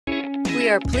We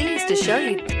are pleased to show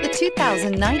you the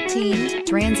 2019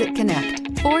 Transit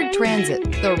Connect. Ford Transit,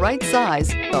 the right size,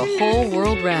 the whole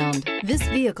world round. This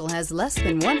vehicle has less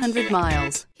than 100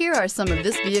 miles. Here are some of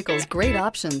this vehicle's great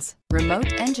options: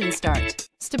 remote engine start,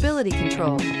 stability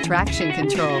control, traction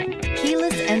control,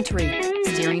 keyless entry,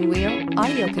 steering wheel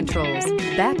audio controls,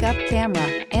 backup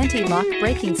camera, anti-lock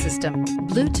braking system,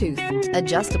 Bluetooth,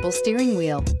 adjustable steering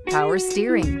wheel, power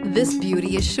steering. This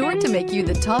beauty is sure to make you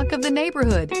the talk of the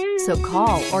neighborhood. So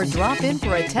call or drop in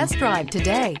for a test drive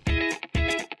today.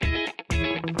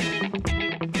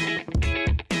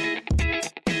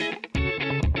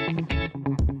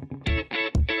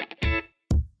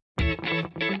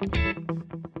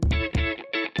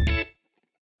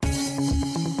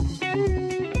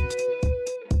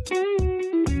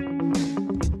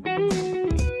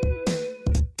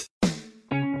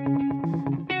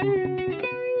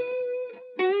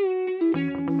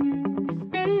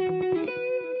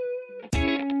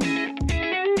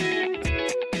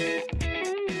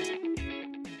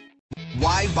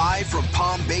 Why buy from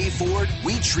Palm Bay Ford?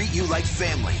 We treat you like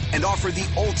family and offer the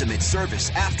ultimate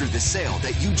service after the sale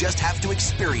that you just have to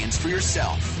experience for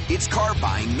yourself. It's car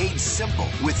buying made simple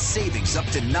with savings up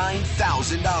to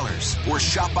 $9,000. Or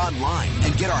shop online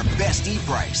and get our best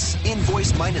e-price.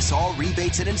 Invoice minus all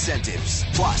rebates and incentives.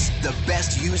 Plus, the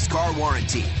best used car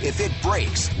warranty. If it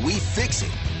breaks, we fix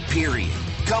it. Period.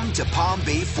 Come to Palm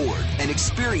Bay Ford and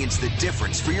experience the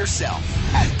difference for yourself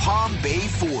at Palm Bay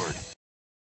Ford.